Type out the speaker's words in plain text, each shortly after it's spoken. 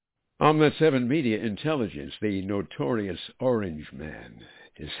On that 7 Media Intelligence, the notorious Orange Man.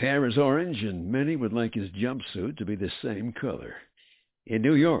 His hair is orange, and many would like his jumpsuit to be the same color. In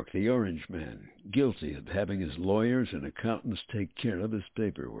New York, the Orange Man, guilty of having his lawyers and accountants take care of his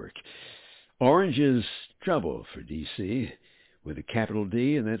paperwork. Orange is trouble for D.C., with a capital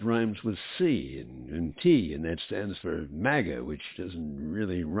D, and that rhymes with C, and T, and that stands for MAGA, which doesn't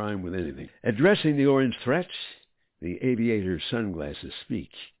really rhyme with anything. Addressing the orange threat, the aviator sunglasses speak.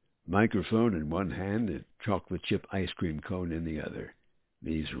 Microphone in one hand, a chocolate chip ice cream cone in the other.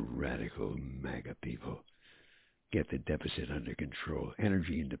 These radical MAGA people. Get the deficit under control,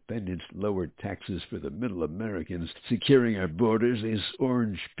 energy independence, lowered taxes for the middle Americans, securing our borders. These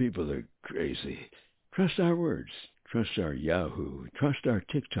orange people are crazy. Trust our words. Trust our Yahoo. Trust our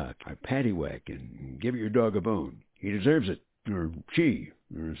TikTok, our paddywhack, and give your dog a bone. He deserves it. Or she.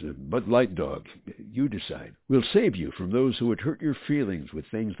 Or it's a Bud Light dog. You decide. We'll save you from those who would hurt your feelings with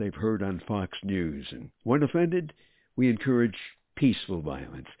things they've heard on Fox News. And when offended, we encourage peaceful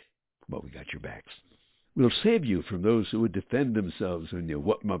violence. But we got your backs. We'll save you from those who would defend themselves when you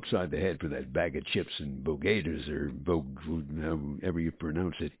whoop them upside the head for that bag of chips and bogators, or however you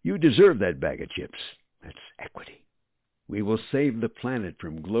pronounce it. You deserve that bag of chips. That's equity. We will save the planet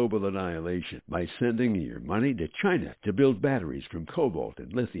from global annihilation by sending your money to China to build batteries from cobalt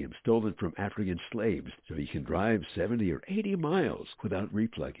and lithium stolen from African slaves so you can drive 70 or 80 miles without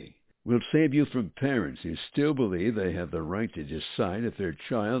replugging. We'll save you from parents who still believe they have the right to decide if their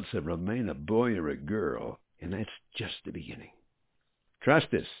child shall remain a boy or a girl. And that's just the beginning.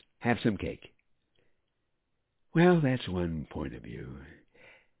 Trust us. Have some cake. Well, that's one point of view.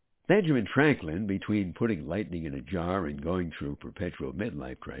 Benjamin Franklin, between putting lightning in a jar and going through perpetual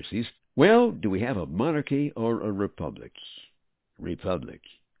midlife crises, well, do we have a monarchy or a republic? Republic.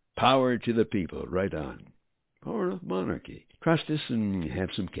 Power to the people, right on. Or a monarchy. Trust us and have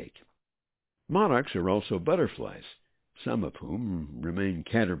some cake. Monarchs are also butterflies, some of whom remain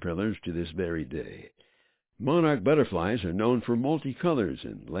caterpillars to this very day. Monarch butterflies are known for multicolors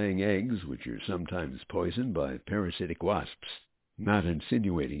and laying eggs, which are sometimes poisoned by parasitic wasps. Not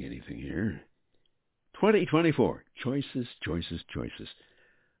insinuating anything here. 2024. Choices, choices, choices.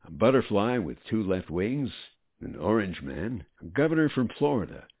 A butterfly with 2 left wings, an orange man, a governor from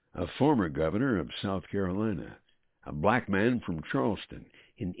Florida, a former governor of South Carolina, a black man from Charleston,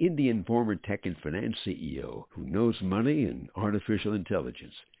 an Indian former tech and finance CEO who knows money and artificial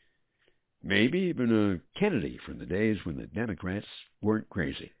intelligence. Maybe even a Kennedy from the days when the Democrats weren't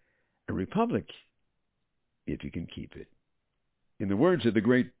crazy. A republic, if you can keep it. In the words of the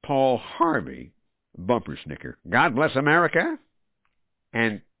great Paul Harvey, bumper snicker, God bless America,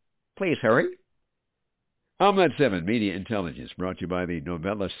 and please hurry. I'm that 7 Media Intelligence, brought to you by the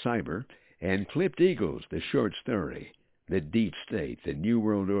novella Cyber and Clipped Eagles, the short story, The Deep State, The New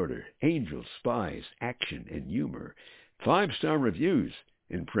World Order, Angels, Spies, Action, and Humor, 5-star reviews,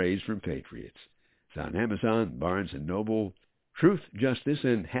 and praise from patriots. It's on Amazon, Barnes & Noble. Truth, justice,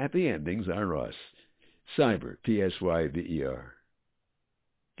 and happy endings are us. Cyber, P-S-Y-B-E-R.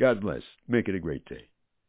 God bless. Make it a great day.